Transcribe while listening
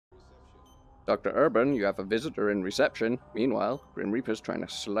Dr. Urban, you have a visitor in reception. Meanwhile, Grim Reaper's trying to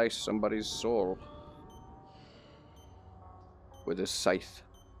slice somebody's soul with his scythe.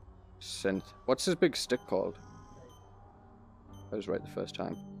 Synth. What's his big stick called? I was right the first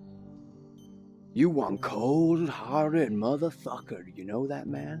time. You one cold-hearted motherfucker. You know that,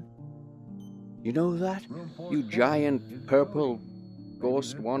 man? You know that? You giant purple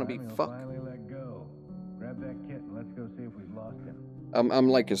ghost wannabe fuck. Grab that kit and let's go see if we've lost him. I'm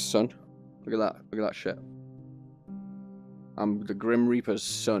like his son. Look at that. Look at that shit. I'm the Grim Reaper's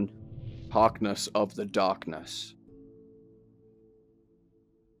son. Harkness of the darkness.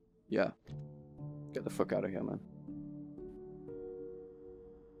 Yeah. Get the fuck out of here, man.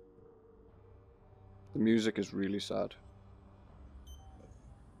 The music is really sad.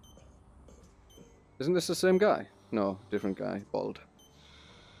 Isn't this the same guy? No, different guy. Bald.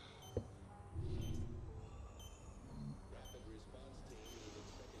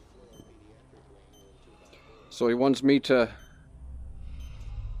 So he wants me to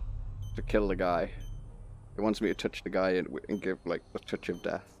kill the guy. He wants me to touch the guy and give like the touch of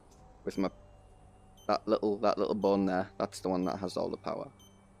death with my that little bone there. That's the one that has all the power.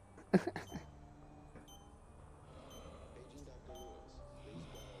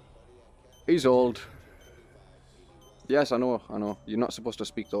 He's old. Yes, I know, I know. You're not supposed to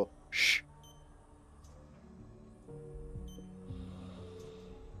speak though. Shh.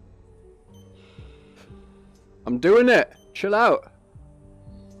 I'm doing it! Chill out!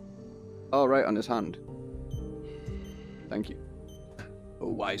 Oh, right, on his hand. Thank you. A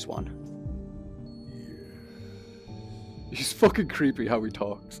wise one. He's fucking creepy how he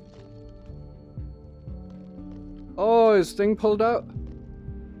talks. Oh, his thing pulled out?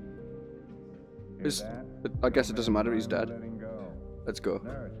 I guess it doesn't matter, he's dead. Let's go.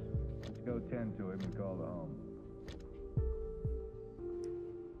 Nurse, let's go tend to him and call the home.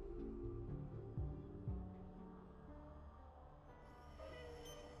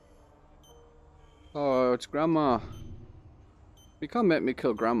 Oh, it's Grandma. You can't make me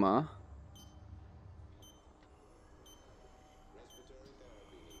kill Grandma.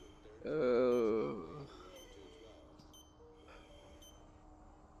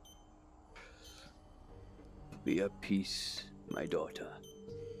 Be at peace, my daughter.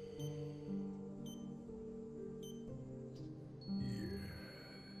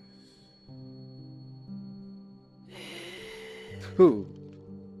 Who?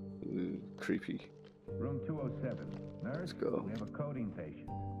 Creepy. Room 207. Nurse, let's go. We have a coding patient.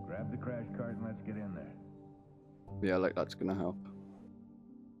 Grab the crash cart and let's get in there. Yeah, like that's gonna help.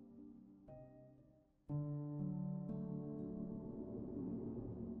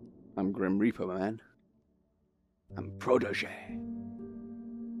 I'm Grim Reaper, man. I'm protege.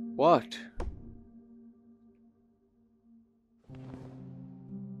 What?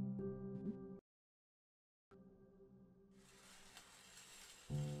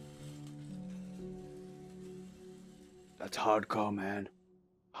 That's hardcore, man.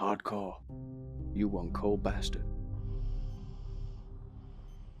 Hardcore. You one cold bastard.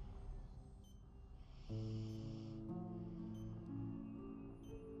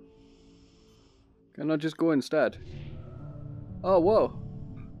 Can I just go instead? Oh, whoa.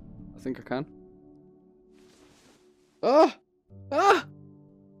 I think I can. Ah! Ah!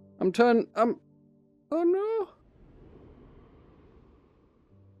 Oh no!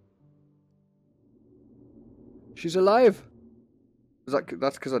 She's alive!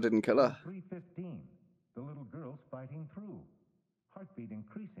 That's because I didn't kill her. 3:15. The little girl's fighting through. Heartbeat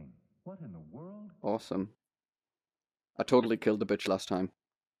increasing. What in the world? Awesome. I totally killed the bitch last time.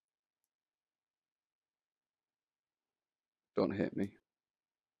 Don't hit me.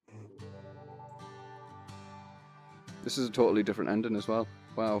 This is a totally different ending as well.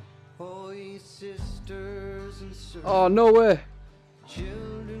 Wow. Oh, no way!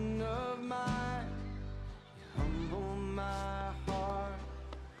 Children of mine, humble my heart,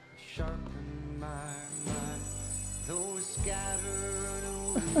 sharpen my mind, though scattered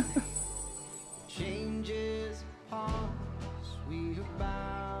away, changes hearts, we are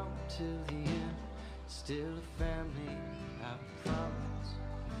bound till the end, still a family.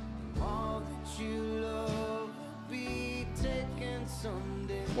 All that you love will be taken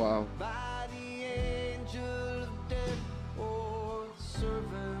someday. Wow. By the angel of death or the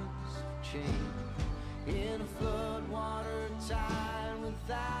servants of change in a flood water tide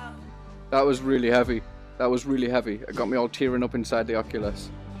without. That was really heavy. That was really heavy. It got me all tearing up inside the Oculus.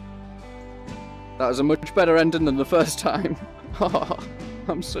 That was a much better ending than the first time.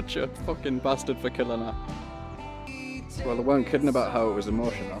 I'm such a fucking bastard for killing her. Well, they weren't kidding about how it was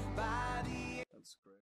emotional.